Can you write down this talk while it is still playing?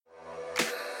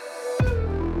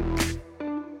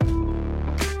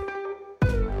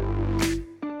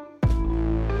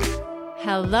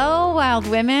Hello, wild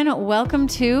women. Welcome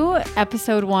to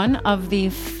episode 1 of the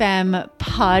Femme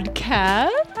Podcast.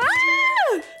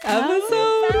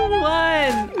 Episode 1.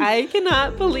 I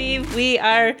cannot believe we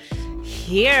are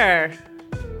here.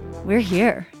 We're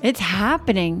here. It's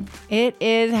happening. It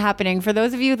is happening. For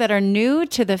those of you that are new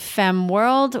to the femme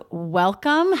world,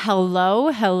 welcome.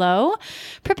 Hello.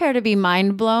 Prepare to be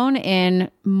mind blown in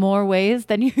more ways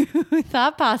than you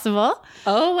thought possible.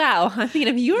 Oh, wow. I mean,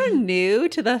 if you're new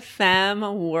to the femme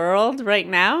world right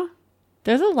now,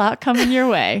 there's a lot coming your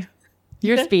way.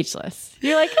 You're speechless.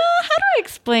 You're like, how do I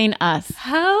explain us?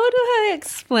 How do I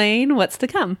explain what's to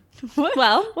come? What do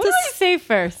I say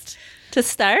first? To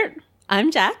start,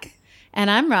 I'm Jack. And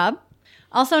I'm Rob,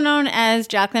 also known as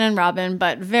Jacqueline and Robin,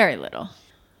 but very little.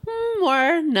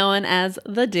 More known as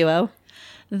the duo.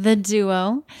 The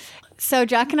duo. So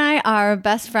Jack and I are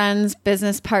best friends,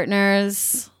 business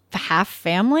partners, half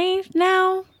family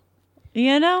now.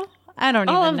 You know? I don't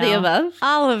even know. All of the above.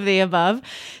 All of the above.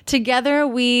 Together,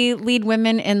 we lead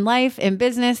women in life, in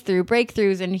business, through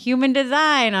breakthroughs in human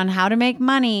design on how to make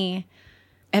money.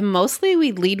 And mostly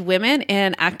we lead women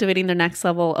in activating their next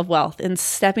level of wealth and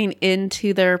stepping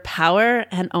into their power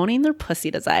and owning their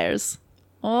pussy desires.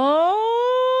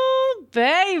 Oh,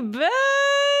 baby.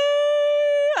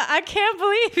 I can't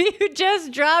believe you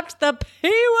just dropped the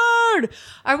P word.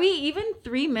 Are we even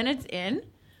 3 minutes in?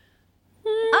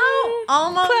 Oh,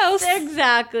 almost. Close.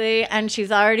 Exactly. And she's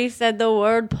already said the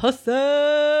word pussy.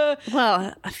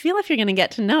 Well, I feel if you're going to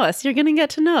get to know us, you're going to get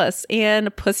to know us.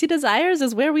 And pussy desires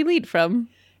is where we lead from.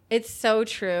 It's so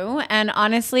true. And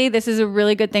honestly, this is a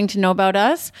really good thing to know about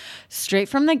us. Straight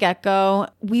from the get-go,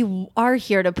 we are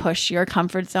here to push your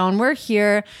comfort zone. We're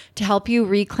here to help you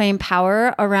reclaim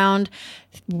power around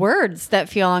words that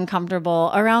feel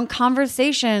uncomfortable, around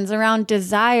conversations, around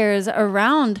desires,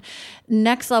 around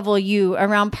next level you,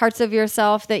 around parts of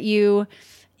yourself that you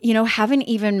haven't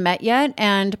even met yet.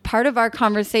 And part of our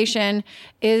conversation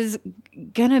is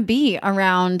going to be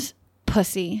around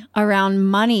pussy, around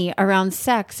money, around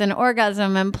sex and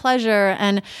orgasm and pleasure,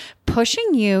 and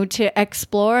pushing you to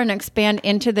explore and expand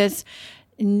into this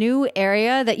new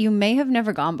area that you may have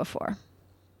never gone before.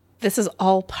 This is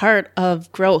all part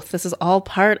of growth. This is all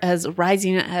part as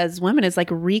rising as women, is like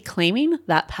reclaiming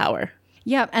that power.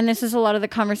 Yeah. And this is a lot of the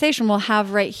conversation we'll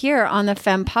have right here on the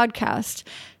Femme Podcast.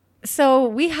 So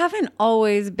we haven't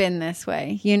always been this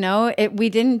way. We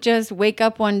didn't just wake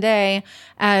up one day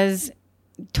as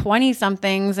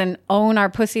 20-somethings and own our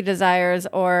pussy desires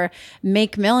or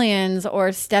make millions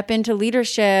or step into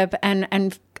leadership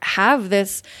and have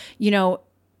this,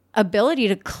 ability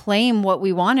to claim what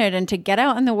we wanted and to get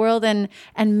out in the world and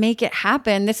make it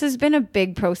happen. This has been a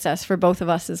big process for both of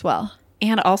us as well.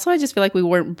 And also, I just feel like we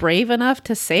weren't brave enough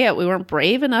to say it. We weren't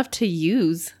brave enough to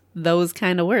use those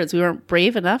kind of words. We weren't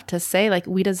brave enough to say, like,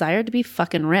 we desire to be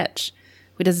fucking rich.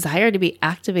 We desire to be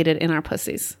activated in our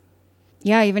pussies.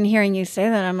 Yeah, even hearing you say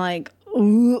that, I'm like,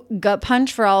 ooh, gut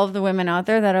punch for all of the women out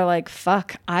there that are like,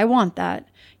 fuck, I want that.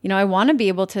 I want to be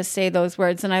able to say those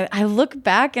words. And I look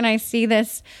back and I see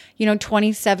this,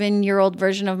 27-year-old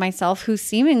version of myself who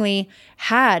seemingly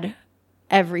had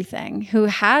everything, who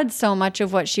had so much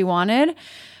of what she wanted.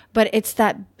 But it's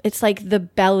like the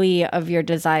belly of your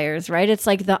desires, right? It's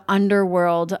like the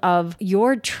underworld of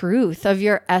your truth, of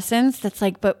your essence. That's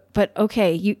like, but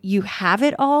okay, you have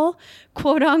it all,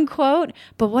 quote unquote.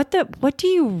 But what do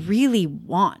you really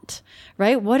want,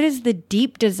 right? What is the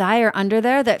deep desire under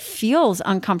there that feels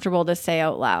uncomfortable to say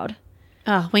out loud?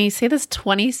 When you say this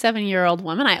 27-year-old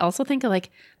woman, I also think of like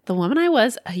the woman I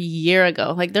was a year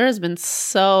ago. Like there has been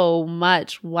so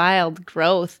much wild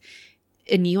growth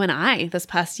in you and I this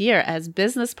past year as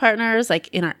business partners, like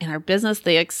in our business,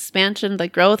 the expansion, the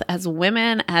growth as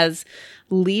women, as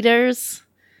leaders.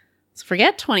 So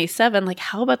forget 27, like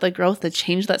how about the growth, the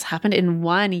change that's happened in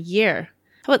 1 year?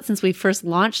 How about since we first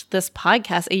launched this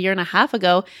podcast a year and a half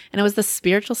ago, and it was the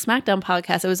Spiritual Smackdown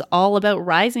podcast. It was all about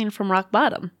rising from rock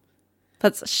bottom.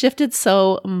 That's shifted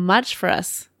so much for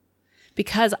us.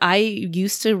 Because I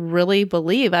used to really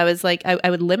believe, I was like, I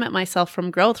would limit myself from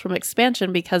growth, from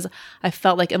expansion, because I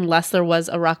felt like unless there was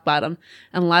a rock bottom,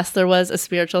 unless there was a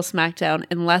spiritual smackdown,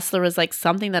 unless there was like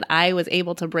something that I was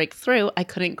able to break through, I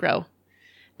couldn't grow.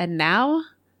 And now,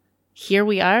 here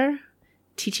we are,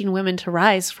 teaching women to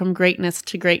rise from greatness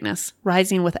to greatness,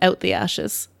 rising without the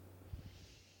ashes.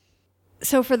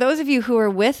 So for those of you who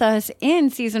are with us in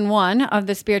season 1 of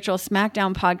the Spiritual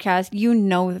Smackdown podcast, you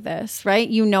know this, right?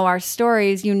 You know our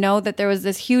stories. You know that there was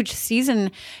this huge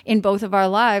season in both of our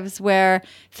lives where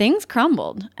things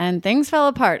crumbled and things fell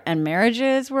apart and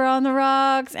marriages were on the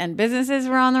rocks and businesses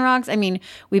were on the rocks. I mean,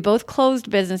 we both closed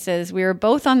businesses. We were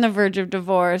both on the verge of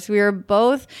divorce. We were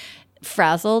both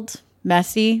frazzled,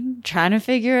 messy, trying to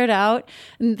figure it out.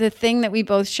 And the thing that we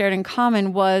both shared in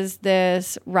common was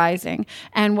this rising.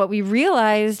 And what we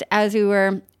realized as we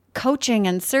were coaching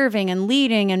and serving and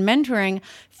leading and mentoring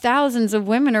thousands of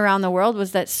women around the world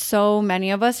was that so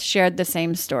many of us shared the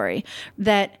same story,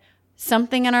 that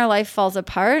something in our life falls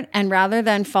apart, and rather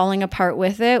than falling apart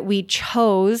with it, we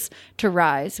chose to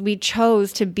rise. We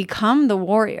chose to become the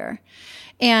warrior.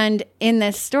 And in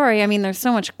this story, I mean, there's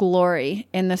so much glory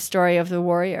in the story of the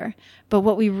warrior. But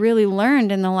what we really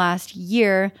learned in the last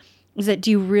year is that,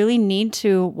 do you really need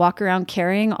to walk around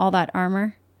carrying all that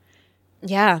armor?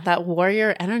 Yeah, that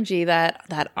warrior energy,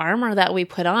 that armor that we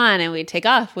put on and we take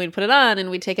off, we put it on and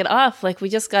we take it off. Like, we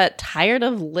just got tired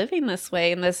of living this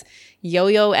way in this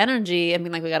yo-yo energy. I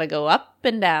mean, like, we got to go up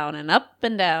and down and up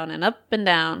and down and up and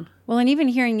down. Well, and even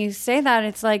hearing you say that,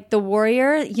 it's like the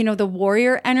warrior, you know, the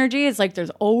warrior energy is like there's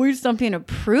always something to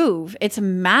prove. It's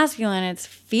masculine. It's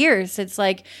fierce. It's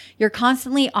like you're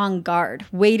constantly on guard,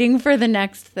 waiting for the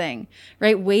next thing,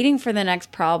 right? Waiting for the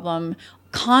next problem,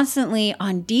 constantly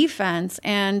on defense.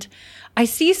 And I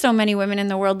see so many women in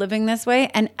the world living this way.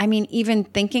 And I mean, even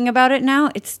thinking about it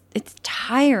now, it's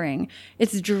tiring.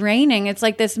 It's draining. It's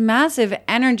like this massive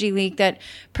energy leak that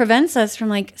prevents us from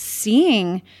like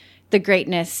seeing the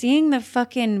greatness, seeing the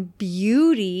fucking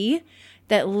beauty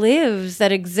that lives,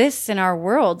 that exists in our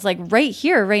worlds, like right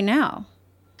here, right now.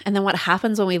 And then what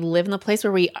happens when we live in the place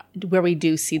where we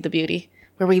do see the beauty,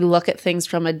 where we look at things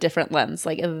from a different lens?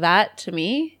 Like, that to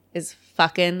me is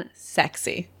fucking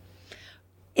sexy.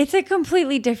 It's a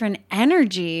completely different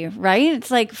energy, right?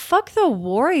 It's like, fuck the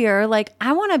warrior. Like,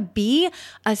 I want to be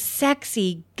a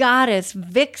sexy goddess,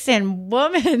 vixen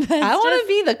woman. I want to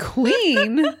be the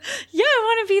queen. Yeah, I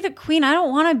want to be the queen. I don't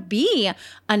want to be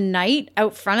a knight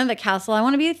out front of the castle. I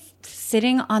want to be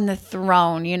sitting on the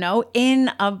throne, you know,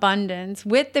 in abundance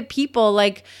with the people.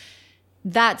 Like,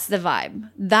 that's the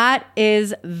vibe. That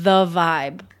is the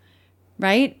vibe,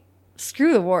 right?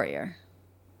 Screw the warrior.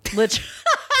 Literally.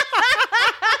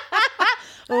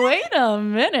 Wait a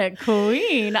minute,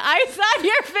 queen. I saw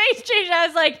your face change. I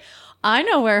was like, I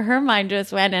know where her mind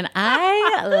just went, and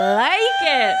I like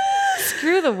it.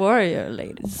 Screw the warrior,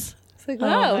 ladies. It's like,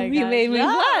 wow, you made me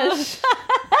blush.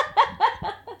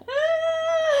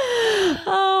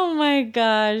 Oh my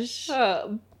gosh.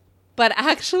 But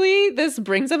actually, this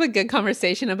brings up a good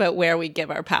conversation about where we give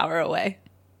our power away.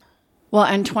 Well,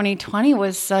 and 2020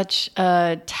 was such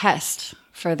a test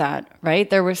for that, right?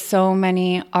 There were so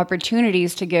many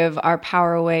opportunities to give our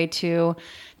power away to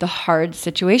the hard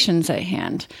situations at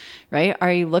hand, right?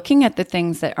 Are you looking at the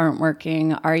things that aren't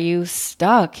working? Are you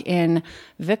stuck in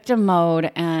victim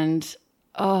mode and,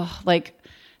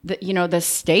 the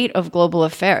state of global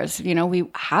affairs? You know, we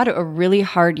had a really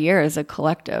hard year as a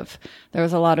collective. There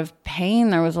was a lot of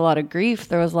pain. There was a lot of grief.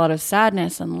 There was a lot of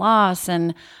sadness and loss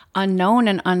and unknown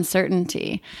and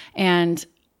uncertainty. And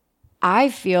I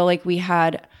feel like we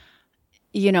had,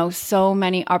 so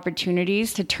many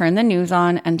opportunities to turn the news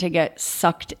on and to get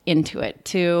sucked into it,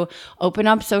 to open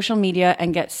up social media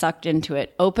and get sucked into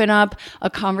it, open up a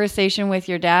conversation with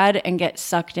your dad and get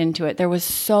sucked into it. There was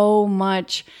so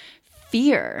much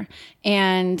fear.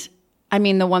 And I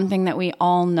mean, the one thing that we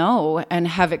all know and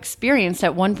have experienced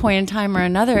at one point in time or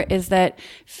another is that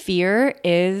fear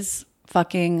is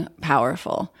fucking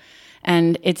powerful,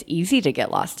 and it's easy to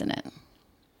get lost in it.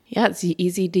 Yeah, it's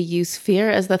easy to use fear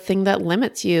as the thing that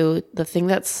limits you, the thing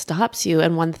that stops you.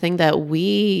 And one thing that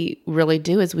we really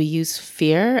do is we use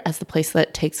fear as the place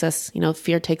that takes us,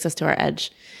 fear takes us to our edge.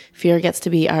 Fear gets to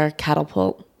be our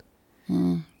catapult.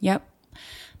 Yep.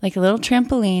 Like a little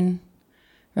trampoline,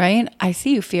 right? I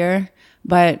see you, fear,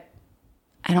 but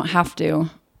I don't have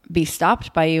to be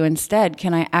stopped by you. Instead,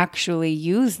 can I actually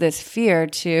use this fear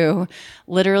to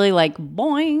literally like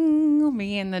boing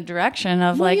me in the direction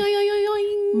of like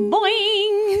boing.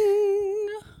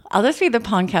 I'll just be the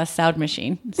podcast sound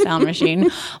machine,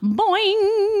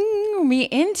 boing me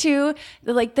into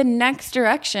the next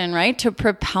direction, right? To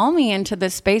propel me into the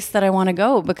space that I want to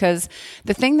go. Because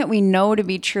the thing that we know to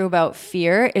be true about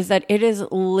fear is that it is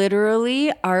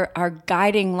literally our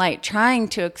guiding light, trying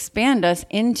to expand us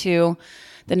into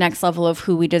the next level of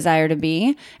who we desire to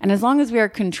be. And as long as we are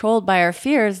controlled by our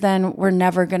fears, then we're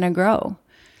never going to grow.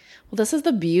 Well, this is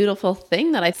the beautiful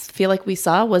thing that I feel like we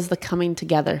saw was the coming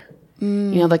together.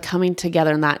 The coming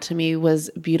together. And that to me was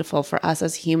beautiful for us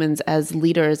as humans, as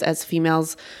leaders, as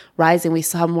females rising. We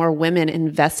saw more women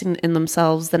investing in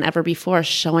themselves than ever before,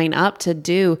 showing up to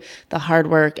do the hard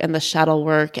work and the shadow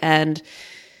work and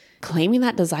claiming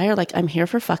that desire. Like, I'm here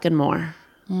for fucking more.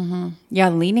 Yeah,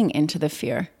 leaning into the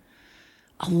fear.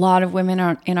 A lot of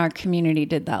women in our community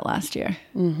did that last year.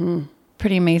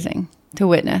 Pretty amazing to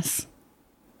witness.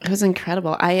 It was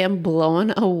incredible. I am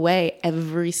blown away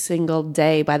every single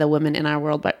day by the women in our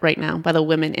world right now, by the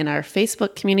women in our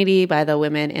Facebook community, by the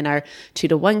women in our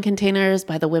 2-to-1 containers,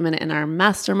 by the women in our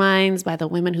masterminds, by the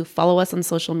women who follow us on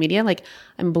social media. Like,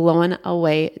 I'm blown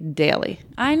away daily.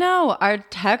 I know. Our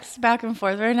texts back and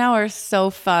forth right now are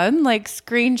so fun. Like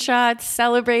screenshots,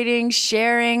 celebrating,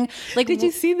 sharing. Like, did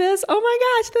you see this? Oh my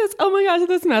gosh, this. Oh my gosh,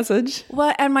 this message.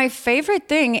 Well, and my favorite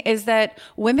thing is that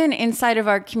women inside of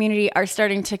our community are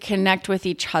starting to connect with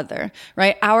each other,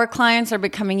 right? Our clients are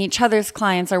becoming each other's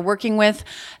clients, are working with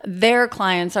their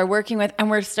clients, are working with, and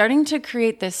we're starting to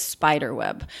create this spider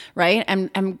web, right?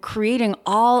 And creating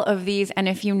all of these. And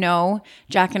if you know,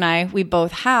 Jack and I, we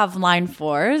both have line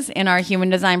 4s in our human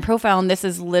design profile. And this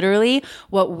is literally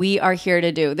what we are here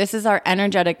to do. This is our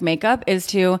energetic makeup, is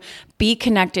to be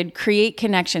connected, create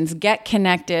connections, get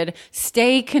connected,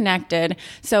 stay connected.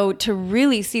 So to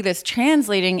really see this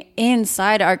translating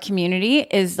inside our community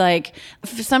is like,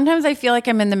 sometimes I feel like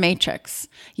I'm in the Matrix,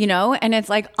 and it's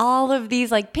like all of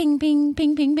these like ping, ping,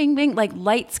 ping, ping, ping, ping, like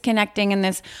lights connecting, and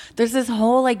there's this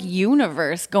whole like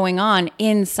universe going on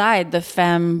inside the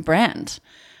Femme brand.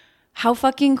 How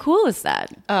fucking cool is that?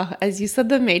 Oh, as you said,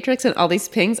 the Matrix and all these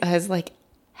pings, I was like,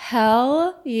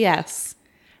 hell yes.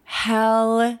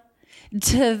 Hell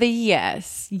to the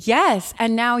yes. Yes.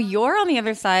 And now you're on the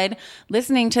other side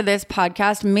listening to this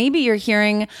podcast. Maybe you're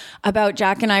hearing about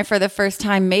Jack and I for the first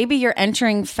time. Maybe you're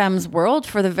entering Femme's world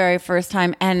for the very first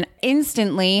time, and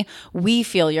instantly we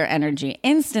feel your energy.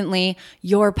 Instantly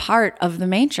you're part of the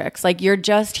Matrix. Like, you're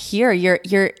just here. You're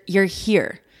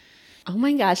here. Oh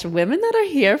my gosh, women that are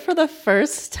here for the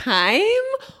first time,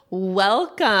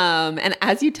 welcome. And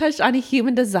as you touched on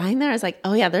human design there, I was like,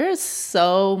 oh yeah, there is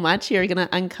so much you're going to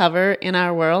uncover in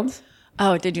our world.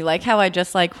 Oh, did you like how I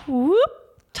just like, whoop,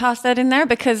 tossed that in there?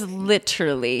 Because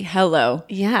literally, hello.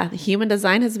 Yeah, human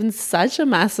design has been such a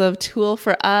massive tool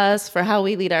for us, for how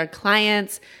we lead our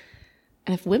clients.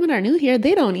 And if women are new here,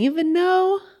 they don't even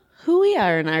know who we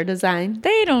are in our design.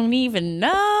 They don't even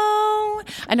know.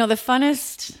 I know the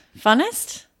funnest?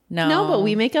 No, but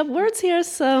we make up words here,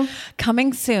 so.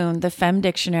 Coming soon, the Femme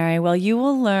Dictionary. Well, you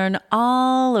will learn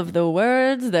all of the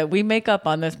words that we make up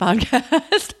on this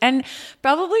podcast and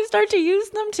probably start to use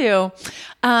them too.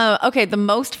 Okay, the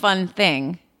most fun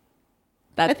thing.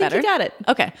 That's better. I think you got it.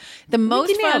 Okay. The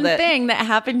most fun thing that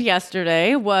happened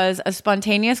yesterday was a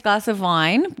spontaneous glass of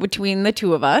wine between the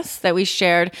two of us that we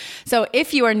shared. So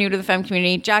if you are new to the Femme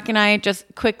community, Jack and I, just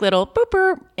quick little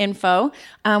booper info.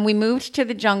 We moved to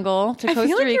the jungle to Costa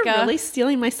Rica. I feel like you're really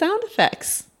stealing my sound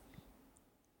effects.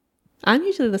 I'm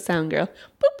usually the sound girl.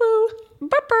 Boop boo. Boop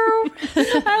boo.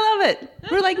 I love it.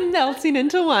 We're like melting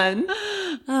into one.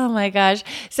 Oh my gosh.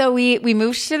 So we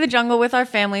moved to the jungle with our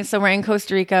family. So we're in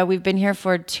Costa Rica. We've been here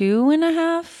for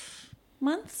 2.5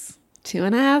 months.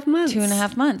 2.5 months.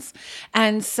 2.5 months.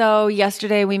 And so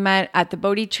yesterday we met at the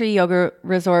Bodhi Tree Yoga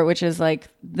Resort, which is like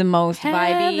the most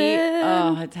vibey.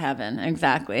 Oh, it's heaven.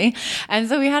 Exactly. And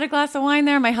so we had a glass of wine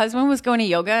there. My husband was going to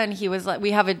yoga, and he was like,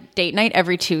 we have a date night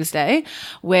every Tuesday,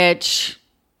 which...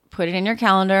 put it in your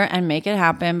calendar and make it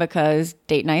happen, because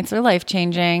date nights are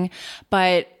life-changing.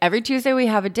 But every Tuesday we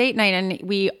have a date night, and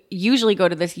we usually go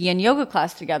to this yin yoga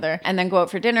class together and then go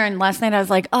out for dinner. And last night I was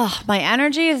like, oh, my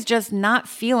energy is just not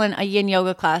feeling a yin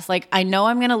yoga class. Like, I know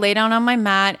I'm going to lay down on my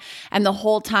mat and the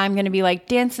whole time going to be like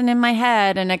dancing in my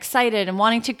head and excited and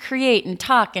wanting to create and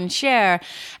talk and share.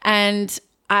 And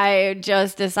I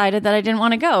just decided that I didn't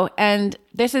want to go. And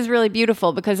this is really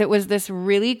beautiful, because it was this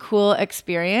really cool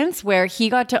experience where he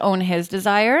got to own his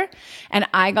desire and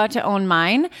I got to own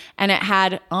mine. And it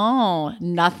had,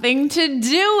 nothing to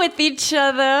do with each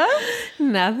other.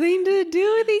 Nothing to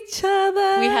do with each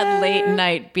other. We had late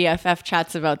night BFF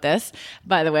chats about this,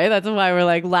 by the way. That's why we're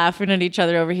like laughing at each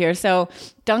other over here. So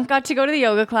Dunk got to go to the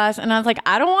yoga class, and I was like,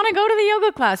 I don't want to go to the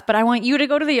yoga class, but I want you to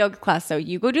go to the yoga class. So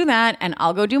you go do that and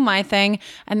I'll go do my thing,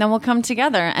 and then we'll come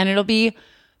together and it'll be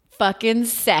fucking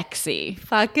sexy.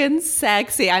 Fucking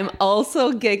sexy. I'm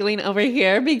also giggling over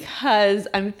here because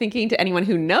I'm thinking to anyone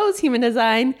who knows human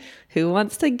design, who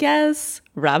wants to guess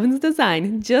Robin's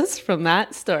design just from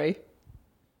that story.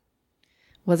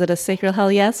 Was it a sacred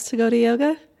hell yes to go to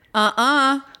yoga?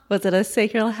 Was it a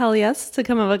sacred hell yes to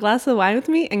come have a glass of wine with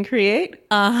me and create?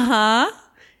 Uh-huh.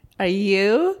 Are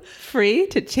you free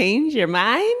to change your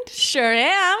mind? Sure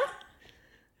am.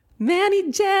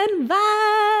 Manny Jen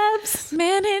vibes.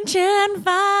 Manny Jen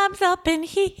vibes up in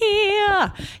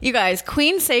here. You guys,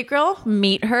 Queen Sacral,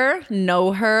 meet her,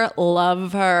 know her,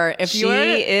 love her. She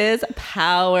is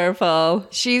powerful.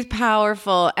 She's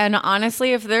powerful. And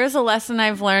honestly, if there's a lesson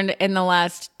I've learned in the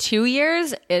last 2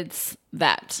 years, it's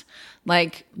that.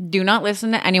 Like, do not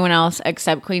listen to anyone else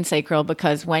except Queen Sacral,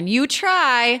 because when you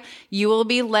try, you will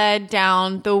be led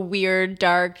down the weird,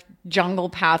 dark jungle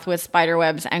path with spider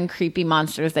webs and creepy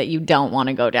monsters that you don't want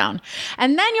to go down.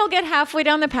 And then you'll get halfway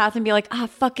down the path and be like,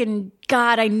 fucking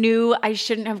God, I knew I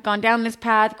shouldn't have gone down this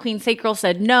path. Queen Sacral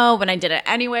said no, but I did it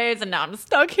anyways. And now I'm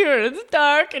stuck here and it's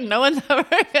dark and no one's ever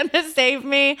going to save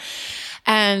me.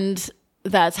 And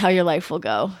that's how your life will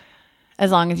go, as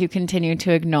long as you continue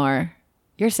to ignore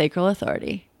your sacral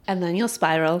authority. And then you'll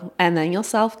spiral, and then you'll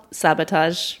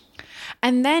self-sabotage.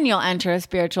 And then you'll enter a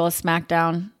spiritual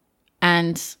smackdown.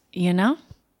 And, then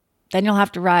you'll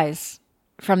have to rise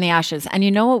from the ashes. And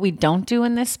you know what we don't do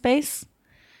in this space?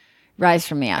 Rise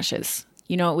from the ashes.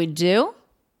 You know what we do?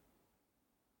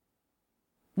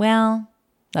 Well,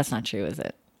 that's not true, is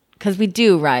it? Because we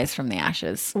do rise from the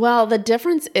ashes. Well, the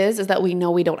difference is that we know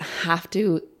we don't have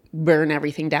to burn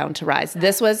everything down to rise.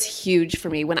 This was huge for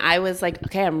me when I was like,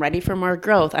 okay, I'm ready for more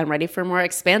growth. I'm ready for more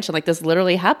expansion. Like, this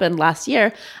literally happened last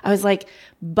year. I was like,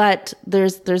 but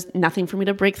there's nothing for me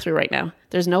to break through right now.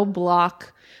 There's no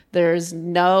block. There's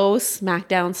no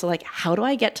smackdown. So like, how do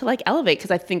I get to like elevate?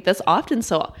 Because I think this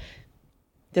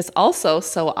also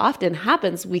so often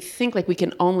happens. We think like we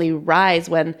can only rise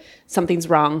when something's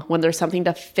wrong, when there's something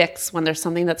to fix, when there's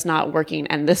something that's not working.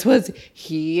 And this was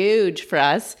huge for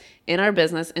us in our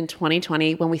business in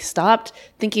 2020, when we stopped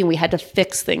thinking we had to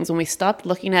fix things, when we stopped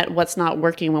looking at what's not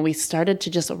working, when we started to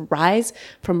just rise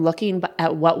from looking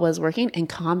at what was working and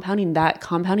compounding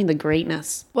the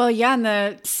greatness. Well, yeah. And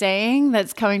the saying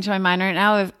that's coming to my mind right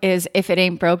now is, if it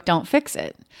ain't broke, don't fix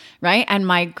it. Right. And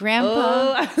my grandpa.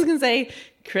 Oh, I was going to say,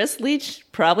 Chris Leach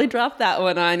probably dropped that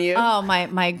one on you. Oh,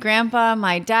 my grandpa,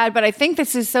 my dad. But I think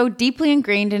this is so deeply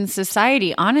ingrained in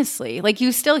society, honestly. Like,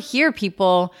 you still hear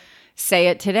people say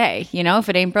it today. If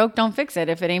it ain't broke, don't fix it.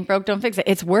 If it ain't broke, don't fix it.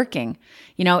 It's working.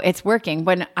 It's working.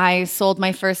 When I sold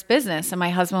my first business and my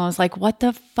husband was like, what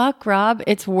the fuck, Rob?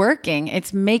 It's working.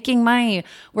 It's making money.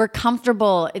 We're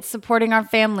comfortable. It's supporting our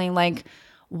family. Like,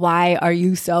 why are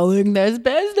you selling this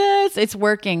business? It's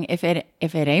working. If it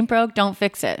ain't broke, don't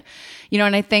fix it.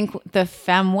 And I think the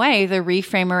femme way, the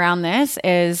reframe around this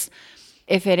is,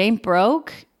 if it ain't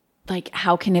broke, like,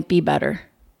 how can it be better?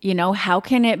 How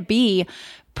can it be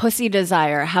pussy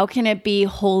desire? How can it be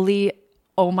holy?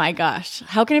 Oh my gosh.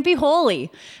 How can it be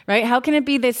holy? Right? How can it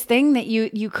be this thing that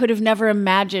you could have never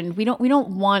imagined? We don't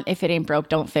want, if it ain't broke,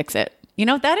 don't fix it.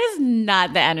 That is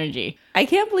not the energy. I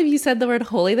can't believe you said the word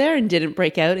holy there and didn't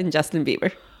break out in Justin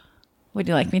Bieber. Would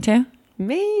you like me to?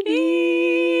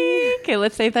 Maybe. Okay,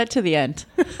 let's save that to the end.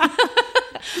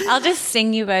 I'll just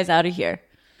sing you guys out of here.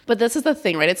 But this is the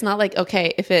thing, right? It's not like,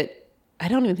 okay, I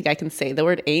don't even think I can say the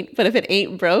word ain't, but if it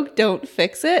ain't broke, don't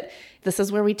fix it. This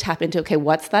is where we tap into, okay,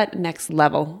 what's that next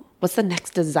level? What's the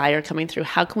next desire coming through?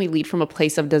 How can we lead from a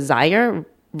place of desire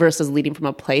versus leading from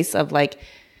a place of like,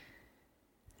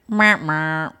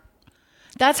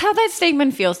 that's how that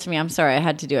statement feels to me. I'm sorry, I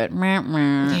had to do it.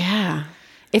 Yeah.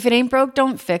 If it ain't broke,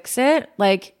 don't fix it.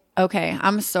 Like, okay,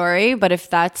 I'm sorry, but if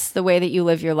that's the way that you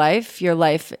live your life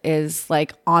is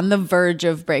like on the verge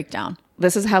of breakdown.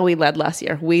 This is how we led last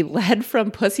year. We led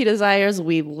from pussy desires.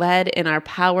 We led in our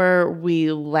power.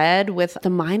 We led with the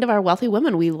mind of our wealthy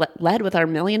women. We led with our $1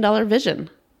 million vision.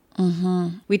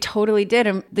 Mm-hmm. We totally did.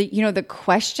 And the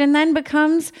question then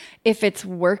becomes, if it's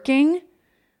working,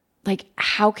 like,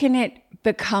 how can it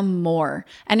become more?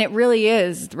 And it really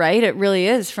is, right? It really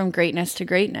is from greatness to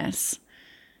greatness.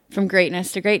 From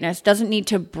greatness to greatness. Doesn't need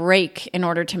to break in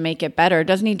order to make it better.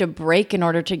 Doesn't need to break in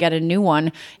order to get a new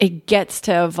one. It gets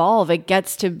to evolve. It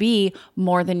gets to be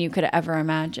more than you could ever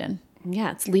imagine.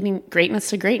 Yeah, it's leading greatness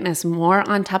to greatness. More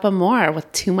on top of more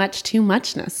with too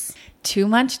muchness. Too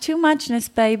muchness,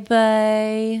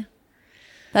 baby.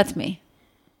 That's me.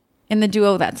 In the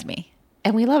duo, that's me.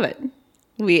 And we love it.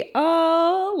 We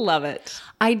all love it.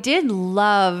 I did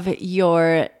love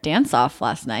your dance off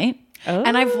last night. Oh.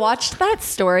 And I've watched that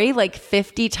story like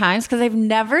 50 times because I've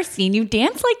never seen you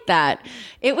dance like that.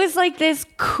 It was like this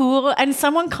cool, and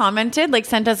someone commented, like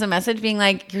sent us a message being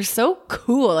like, you're so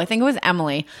cool. I think it was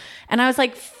Emily. And I was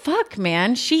like, fuck,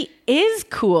 man, she is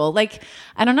cool. Like,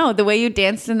 I don't know, the way you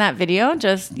danced in that video,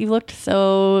 just, you looked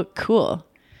so cool.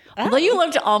 Oh. Although you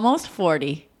looked almost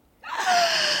 40.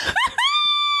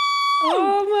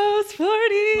 Almost 40.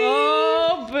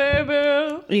 Oh,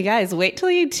 baby. You guys, wait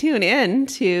till you tune in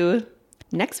to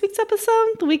next week's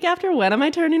episode, the week after. When am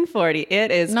I turning 40? It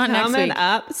is Not next coming week.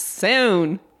 up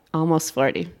soon. Almost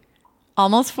 40.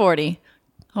 Almost 40.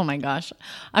 Oh my gosh.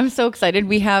 I'm so excited.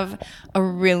 We have a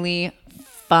really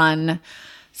fun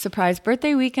surprise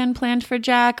birthday weekend planned for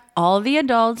Jack. All the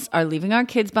adults are leaving our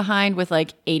kids behind with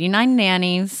like 89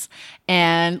 nannies.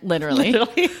 And literally.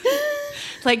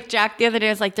 Like Jack the other day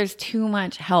was like, there's too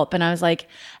much help. And I was like,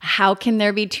 how can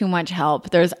there be too much help?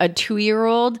 There's a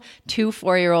 2-year-old, 2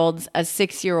 4-year-olds, a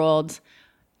 6-year-old.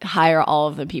 Hire all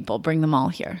of the people, bring them all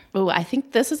here. Oh, I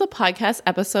think this is a podcast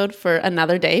episode for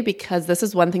another day, because this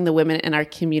is one thing the women in our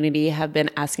community have been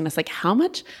asking us, like, how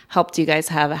much help do you guys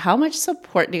have? How much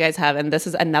support do you guys have? And this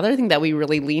is another thing that we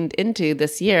really leaned into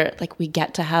this year. Like, we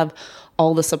get to have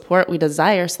all the support we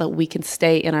desire so that we can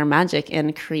stay in our magic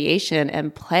and creation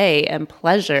and play and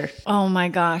pleasure. Oh my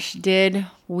gosh, did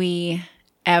we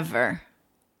ever?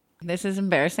 This is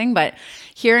embarrassing, but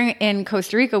here in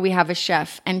Costa Rica, we have a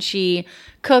chef and she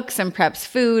cooks and preps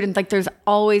food. And like, there's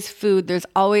always food. There's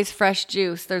always fresh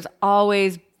juice. There's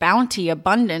always bounty,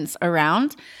 abundance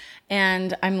around.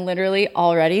 And I'm literally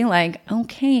already like,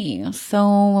 okay,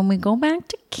 so when we go back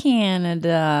to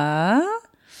Canada,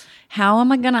 how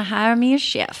am I going to hire me a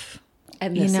chef?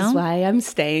 And this is why I'm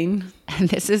staying. And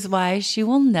this is why she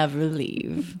will never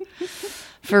leave.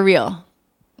 For real.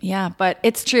 Yeah, but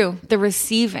it's true. The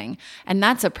receiving. And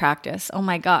that's a practice. Oh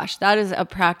my gosh. That is a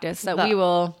practice that we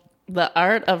will. The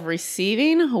art of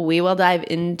receiving, we will dive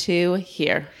into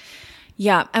here.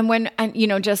 Yeah.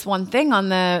 And just one thing on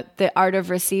the art of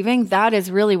receiving, that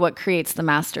is really what creates the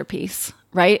masterpiece,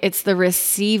 right? It's the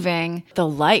receiving the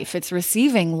life. It's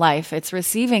receiving life. It's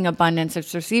receiving abundance.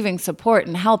 It's receiving support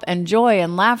and help and joy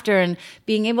and laughter and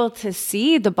being able to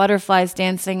see the butterflies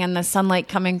dancing and the sunlight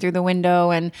coming through the window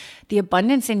and the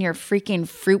abundance in your freaking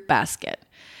fruit basket,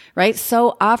 right?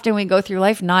 So often we go through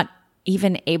life not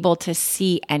even able to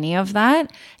see any of that.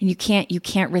 And you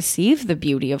can't receive the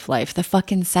beauty of life, the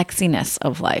fucking sexiness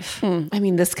of life. I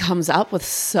mean, this comes up with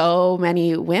so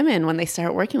many women when they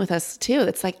start working with us too.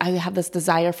 It's like, I have this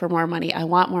desire for more money. I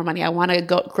want more money. I want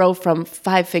to grow from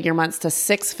 5-figure months to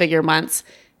 6-figure months.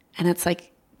 And it's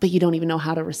like, but you don't even know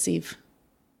how to receive.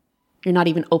 You're not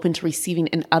even open to receiving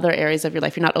in other areas of your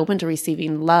life. You're not open to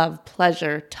receiving love,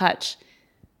 pleasure, touch.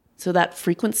 So that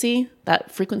frequency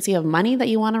of money that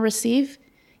you want to receive,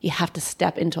 you have to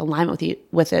step into alignment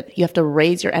with it. You have to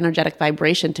raise your energetic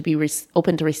vibration to be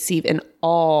open to receive in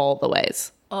all the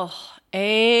ways. Oh,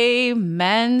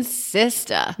 amen,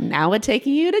 sister. Now we're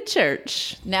taking you to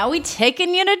church.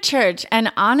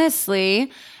 And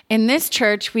honestly, in this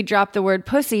church, we drop the word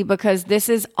pussy because this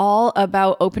is all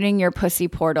about opening your pussy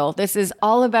portal. This is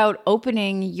all about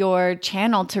opening your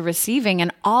channel to receiving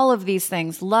and all of these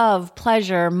things: love,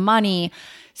 pleasure, money,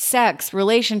 sex,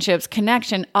 relationships,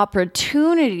 connection,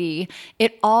 opportunity.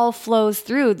 It all flows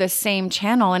through the same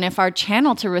channel. And if our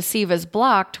channel to receive is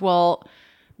blocked, well,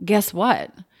 guess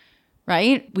what?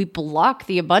 Right? We block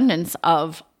the abundance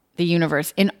of the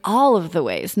universe in all of the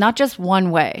ways, not just one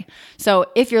way. So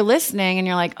if you're listening and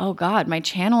you're like, oh God, my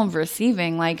channel of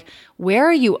receiving, like, where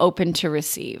are you open to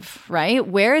receive, right?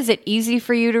 Where is it easy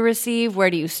for you to receive?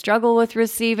 Where do you struggle with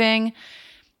receiving?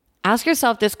 Ask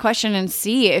yourself this question and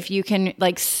see if you can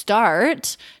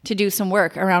start to do some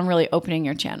work around really opening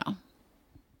your channel.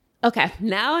 Okay,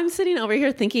 now I'm sitting over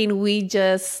here thinking we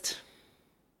just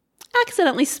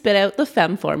accidentally spit out the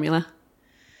FEM formula.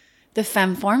 The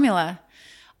FEM formula.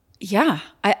 Yeah,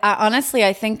 I honestly,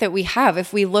 I think that we have.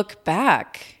 If we look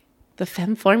back. The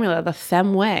FEM formula, the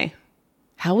FEM way,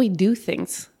 how we do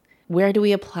things. Where do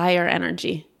we apply our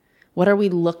energy? What are we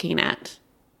looking at?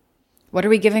 What are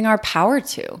we giving our power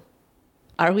to?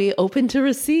 Are we open to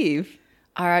receive?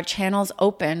 Are our channels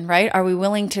open, right? Are we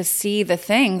willing to see the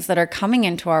things that are coming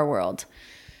into our world?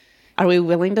 Are we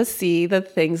willing to see the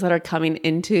things that are coming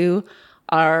into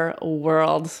our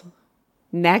world?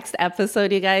 Next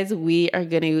episode, you guys, we are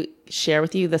going to share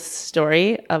with you the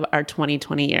story of our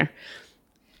 2020 year,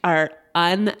 our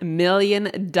 $1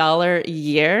 million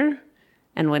year.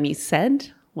 And when he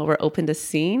said, well, we're open to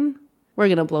seeing, we're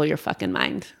going to blow your fucking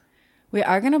mind. We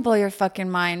are going to blow your fucking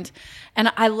mind.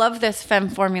 And I love this FEM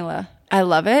formula. I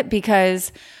love it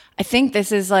because I think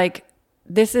this is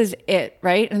it,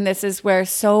 right? And this is where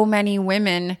so many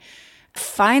women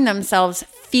find themselves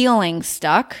feeling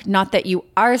stuck. Not that you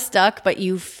are stuck, but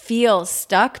you feel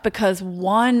stuck because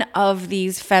one of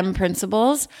these FEM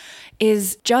principles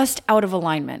is just out of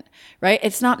alignment, right?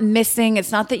 It's not missing.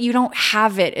 It's not that you don't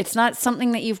have it. It's not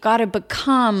something that you've got to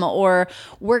become or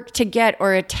work to get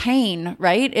or attain,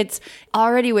 right? It's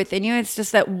already within you. It's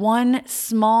just that one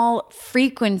small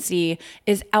frequency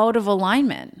is out of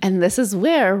alignment. And this is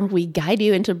where we guide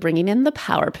you into bringing in the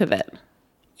power pivot.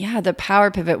 Yeah, the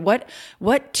power pivot.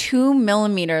 What 2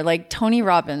 millimeter, like Tony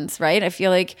Robbins, right? I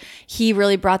feel like he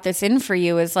really brought this in for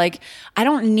you is like, I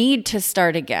don't need to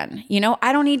start again.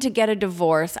 I don't need to get a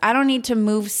divorce. I don't need to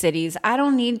move cities. I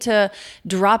don't need to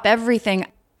drop everything.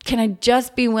 Can I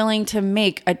just be willing to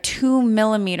make a 2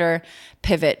 millimeter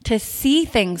pivot, to see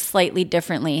things slightly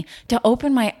differently, to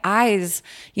open my eyes,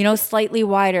 slightly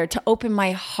wider, to open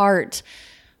my heart?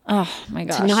 Oh my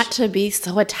gosh. Not to be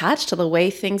so attached to the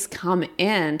way things come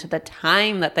in, to the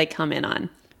time that they come in on.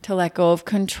 To let go of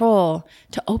control,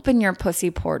 to open your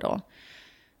pussy portal,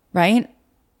 right?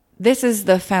 This is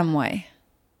the femme way.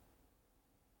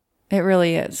 It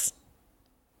really is.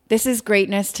 This is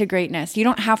greatness to greatness. You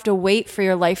don't have to wait for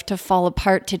your life to fall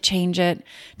apart to change it,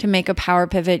 to make a power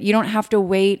pivot. You don't have to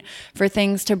wait for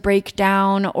things to break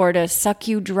down or to suck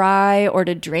you dry or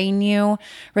to drain you,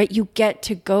 right? You get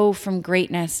to go from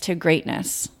greatness to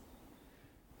greatness.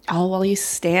 All while you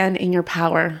stand in your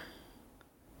power.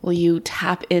 Will you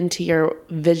tap into your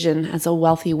vision as a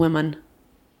wealthy woman?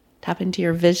 Tap into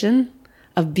your vision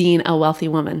of being a wealthy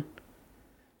woman.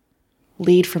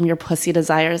 Lead from your pussy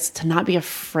desires, to not be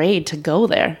afraid to go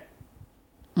there.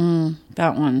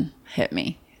 That one hit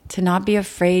me. To not be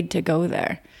afraid to go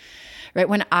there. Right?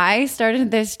 When I started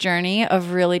this journey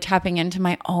of really tapping into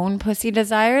my own pussy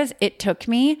desires, it took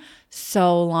me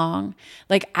so long.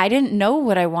 Like, I didn't know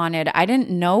what I wanted. I didn't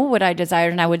know what I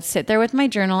desired. And I would sit there with my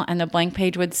journal and the blank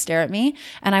page would stare at me.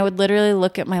 And I would literally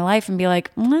look at my life and be like,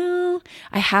 well,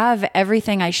 I have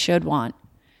everything I should want.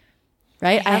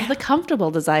 Right? I have the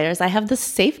comfortable desires. I have the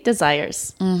safe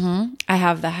desires. Mm-hmm. I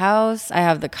have the house. I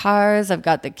have the cars. I've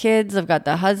got the kids. I've got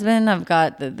the husband. I've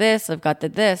got the this. I've got the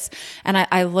this. And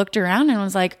I looked around and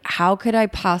was like, how could I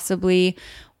possibly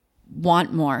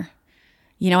want more?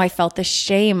 I felt the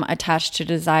shame attached to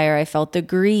desire. I felt the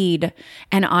greed.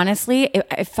 And honestly,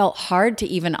 it felt hard to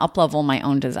even up-level my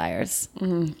own desires.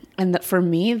 And for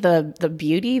me, the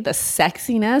beauty, the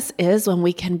sexiness is when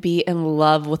we can be in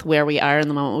love with where we are in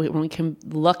the moment, when we can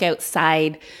look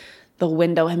outside the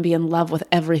window and be in love with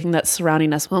everything that's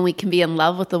surrounding us, when we can be in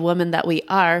love with the woman that we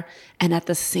are, and at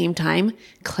the same time,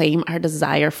 claim our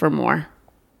desire for more.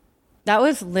 That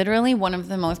was literally one of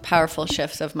the most powerful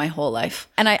shifts of my whole life.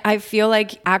 And I feel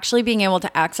like actually being able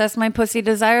to access my pussy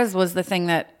desires was the thing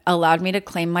that allowed me to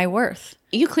claim my worth.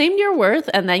 You claimed your worth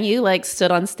and then you stood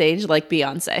on stage like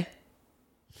Beyonce.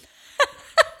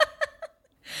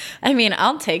 I mean,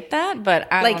 I'll take that,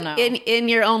 but I don't know. In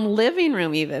your own living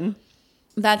room even.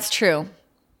 That's true.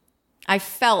 I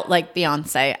felt like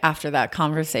Beyonce after that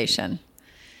conversation.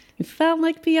 You felt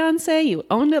like Beyonce, you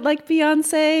owned it like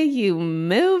Beyonce, you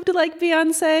moved like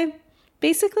Beyonce.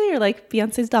 Basically, you're like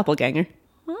Beyonce's doppelganger.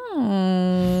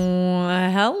 Oh,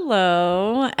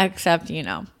 hello. Except,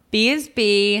 B is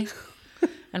B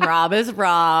and Rob is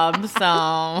Rob.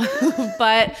 So,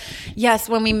 but yes,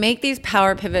 when we make these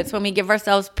power pivots, when we give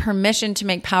ourselves permission to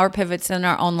make power pivots in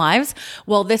our own lives,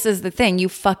 well, this is the thing. You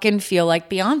fucking feel like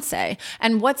Beyonce.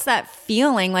 And what's that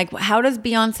feeling? Like, how does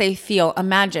Beyonce feel?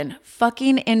 Imagine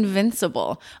fucking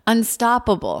invincible,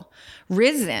 unstoppable,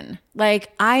 risen.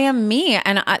 Like, I am me.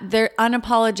 And they're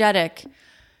unapologetic,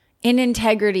 in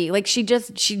integrity. Like, she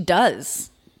does. She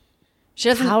doesn't.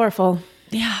 Powerful.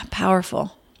 Yeah,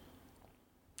 powerful.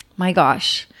 My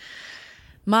gosh.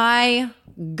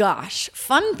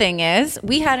 Fun thing is,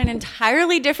 we had an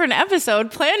entirely different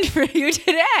episode planned for you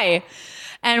today.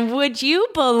 And would you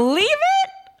believe it?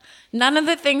 None of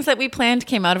the things that we planned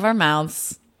came out of our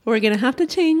mouths. We're going to have to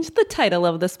change the title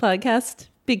of this podcast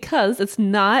because it's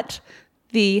not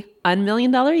the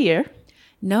 $1,000,000 year.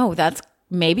 No, that's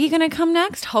maybe going to come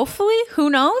next. Hopefully. Who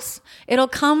knows? It'll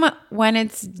come when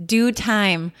it's due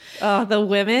time. Oh, the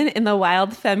women in the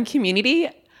wild femme community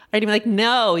are going to be like,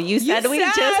 no, you said we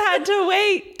just had to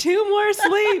wait 2 more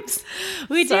sleeps.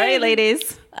 Sorry,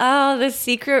 ladies. Oh, the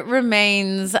secret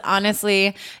remains.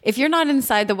 Honestly, if you're not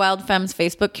inside the Wild Femmes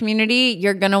Facebook community,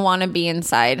 you're going to want to be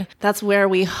inside. That's where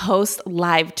we host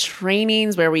live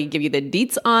trainings, where we give you the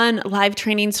deets on live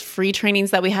trainings, free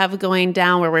trainings that we have going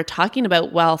down, where we're talking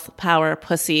about wealth, power,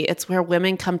 pussy. It's where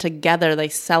women come together. They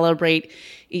celebrate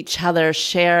each other,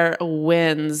 share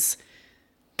wins.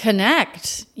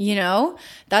 Connect,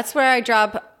 That's where I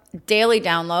drop daily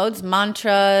downloads,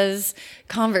 mantras,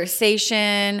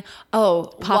 conversation.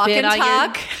 Oh, walk and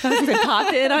talk.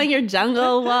 Pop in on your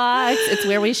jungle walks. It's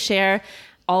where we share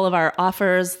all of our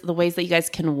offers, the ways that you guys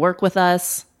can work with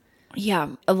us. Yeah,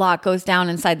 a lot goes down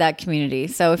inside that community.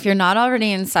 So if you're not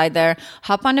already inside there,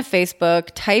 hop onto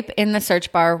Facebook, type in the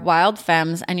search bar Wild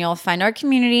Femmes, and you'll find our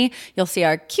community. You'll see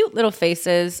our cute little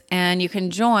faces, and you can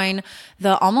join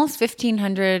the almost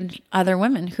 1,500 other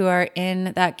women who are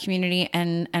in that community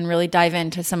and really dive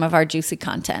into some of our juicy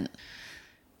content.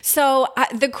 So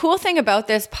the cool thing about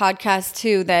this podcast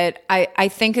too, that I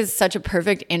think is such a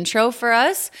perfect intro for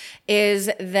us, is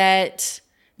that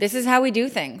this is how we do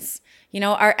things. You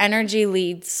know, our energy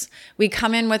leads. We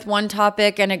come in with one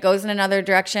topic and it goes in another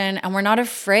direction, and we're not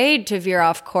afraid to veer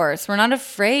off course. We're not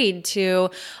afraid to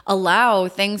allow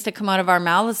things to come out of our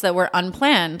mouths that were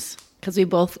unplanned. Because we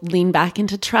both lean back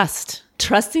into trust.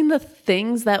 Trusting the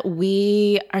things that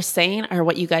we are saying are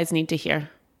what you guys need to hear.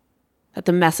 That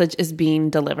the message is being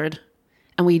delivered.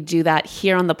 And we do that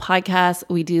here on the podcast.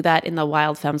 We do that in the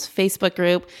Wild Femmes Facebook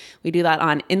group. We do that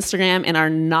on Instagram in our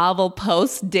novel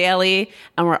posts daily.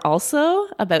 And we're also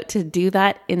about to do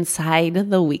that inside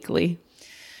the weekly.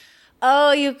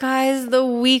 Oh, you guys, the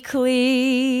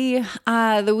weekly.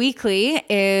 The weekly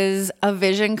is a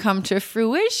vision come to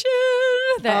fruition.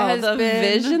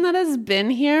 Vision that has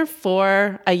been here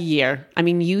for a year. I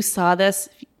mean, you saw this,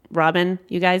 Robin,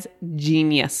 you guys,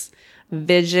 genius.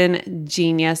 Vision,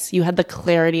 genius. You had the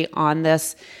clarity on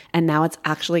this, and now it's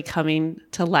actually coming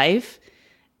to life.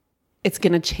 It's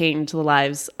going to change the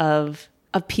lives of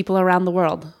people around the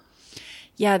world.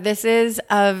 Yeah, this is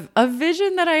a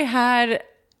vision that I had,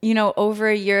 over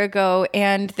a year ago.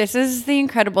 And this is the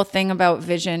incredible thing about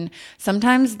vision.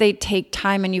 Sometimes they take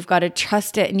time, and you've got to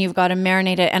trust it, and you've got to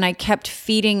marinate it. And I kept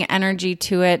feeding energy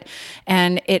to it,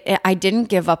 and I didn't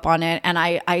give up on it. And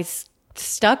I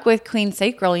stuck with Queen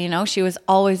Sacral. She was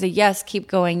always a yes, keep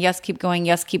going, yes, keep going,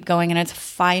 yes, keep going. And it's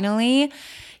finally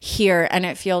here, and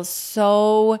it feels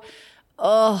so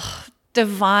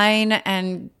divine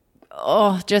and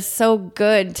just so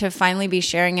good to finally be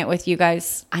sharing it with you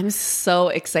guys. I'm so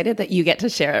excited that you get to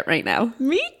share it right now.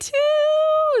 Me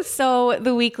too. So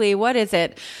the weekly, what is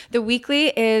it? The weekly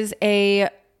is a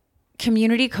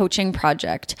community coaching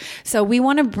project. So we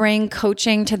want to bring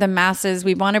coaching to the masses.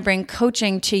 We want to bring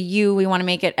coaching to you. We want to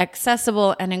make it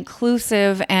accessible and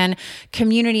inclusive and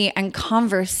community and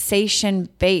conversation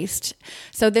based.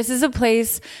 So this is a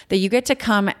place that you get to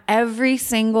come every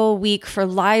single week for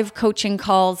live coaching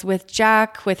calls with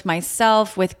Jack, with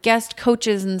myself, with guest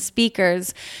coaches and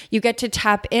speakers. You get to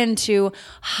tap into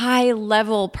high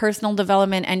level personal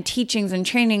development and teachings and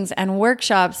trainings and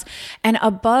workshops. And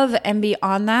above and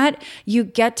beyond that, you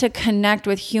get to connect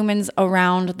with humans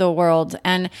around the world.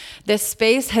 And this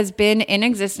space has been in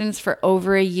existence for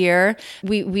over a year.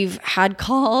 We've had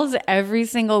calls every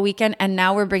single weekend, and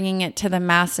now we're bringing it to the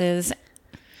masses.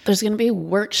 There's going to be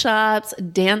workshops,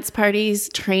 dance parties,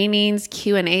 trainings,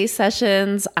 Q&A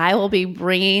sessions. I will be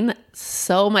bringing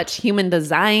so much human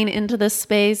design into this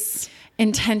space.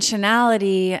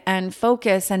 Intentionality and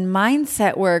focus and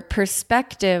mindset work,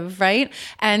 perspective, right?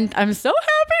 And I'm so happy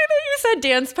that you said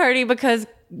dance party, because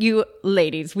you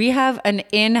ladies, we have an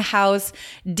in-house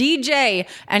DJ,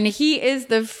 and he is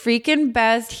the freaking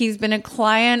best. He's been a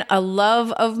client, a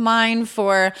love of mine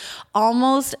for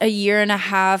almost a year and a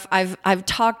half. I've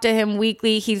talked to him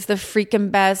weekly. He's the freaking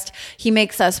best. He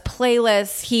makes us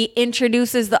playlists. He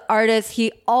introduces the artists.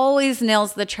 He always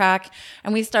nails the track.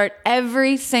 And we start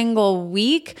every single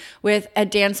week with a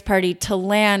dance party to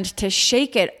land, to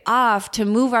shake it off, to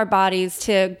move our bodies,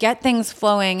 to get things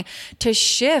flowing, to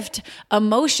shift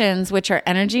emotions, which are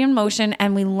energy and motion.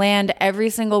 And we land every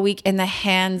single week in the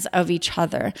hands of each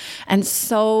other. And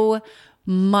so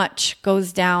much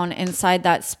goes down inside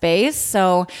that space.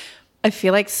 So I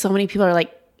feel like so many people are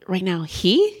like, right now,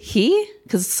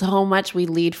 because so much we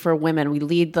lead for women. We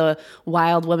lead the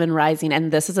Wild Women Rising.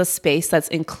 And this is a space that's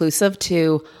inclusive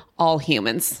to all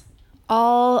humans.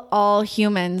 All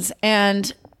humans.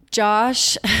 And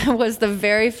Josh was the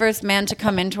very first man to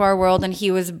come into our world, and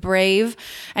he was brave,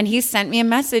 and he sent me a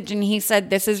message, and he said,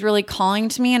 this is really calling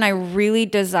to me, and I really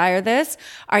desire this.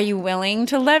 Are you willing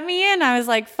to let me in? I was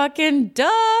like, fucking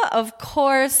duh, of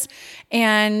course.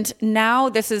 And now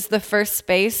this is the first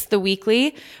space, the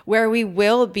weekly, where we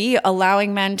will be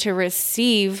allowing men to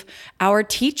receive our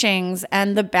teachings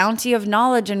and the bounty of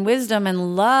knowledge and wisdom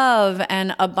and love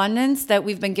and abundance that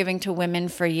we've been giving to women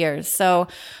for years. So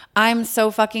I'm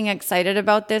so fucking excited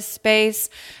about this space.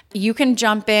 You can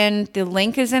jump in. The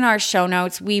link is in our show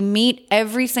notes. We meet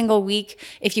every single week.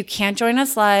 If you can't join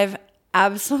us live,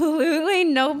 absolutely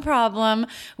no problem.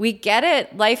 We get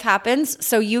it. Life happens.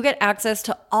 So you get access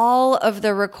to all of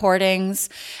the recordings.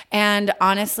 And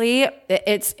honestly,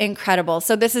 it's incredible.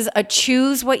 So this is a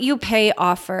choose what you pay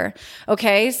offer.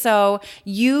 Okay. So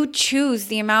you choose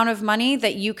the amount of money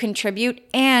that you contribute.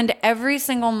 And every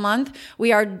single month,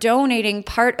 we are donating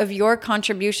part of your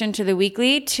contribution to the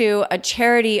weekly to a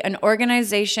charity, an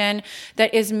organization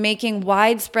that is making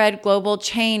widespread global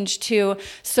change to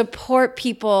support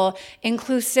people,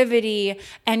 inclusivity,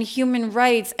 and human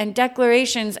rights, and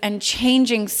declarations, and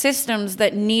changing systems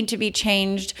that need to be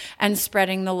changed, and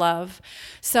spreading the love.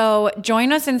 So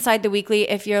join us inside the weekly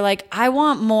if you're like, I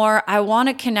want more, I want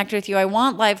to connect with you, I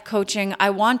want live coaching, I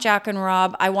want Jack and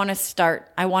Rob, I want to start,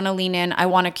 I want to lean in, I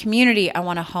want a community, I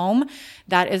want a home.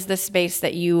 That is the space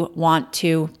that you want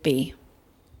to be.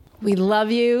 We love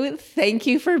you. Thank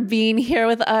you for being here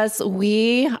with us.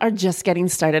 We are just getting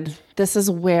started. This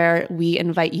is where we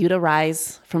invite you to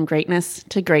rise from greatness,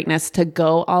 to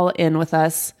go all in with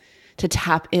us, to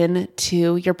tap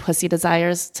into your pussy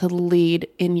desires, to lead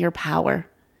in your power,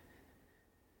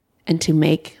 and to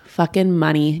make fucking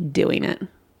money doing it.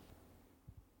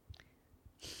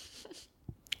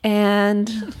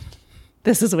 And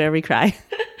this is where we cry.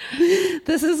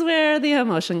 This is where the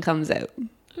emotion comes out.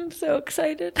 I'm so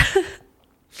excited.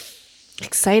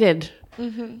 Excited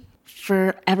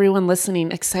for everyone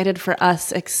listening, excited for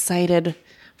us, excited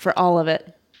for all of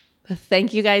it.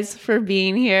 Thank you guys for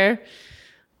being here.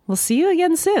 We'll see you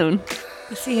again soon.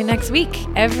 We'll see you next week,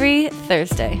 every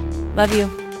Thursday. Love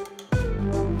you.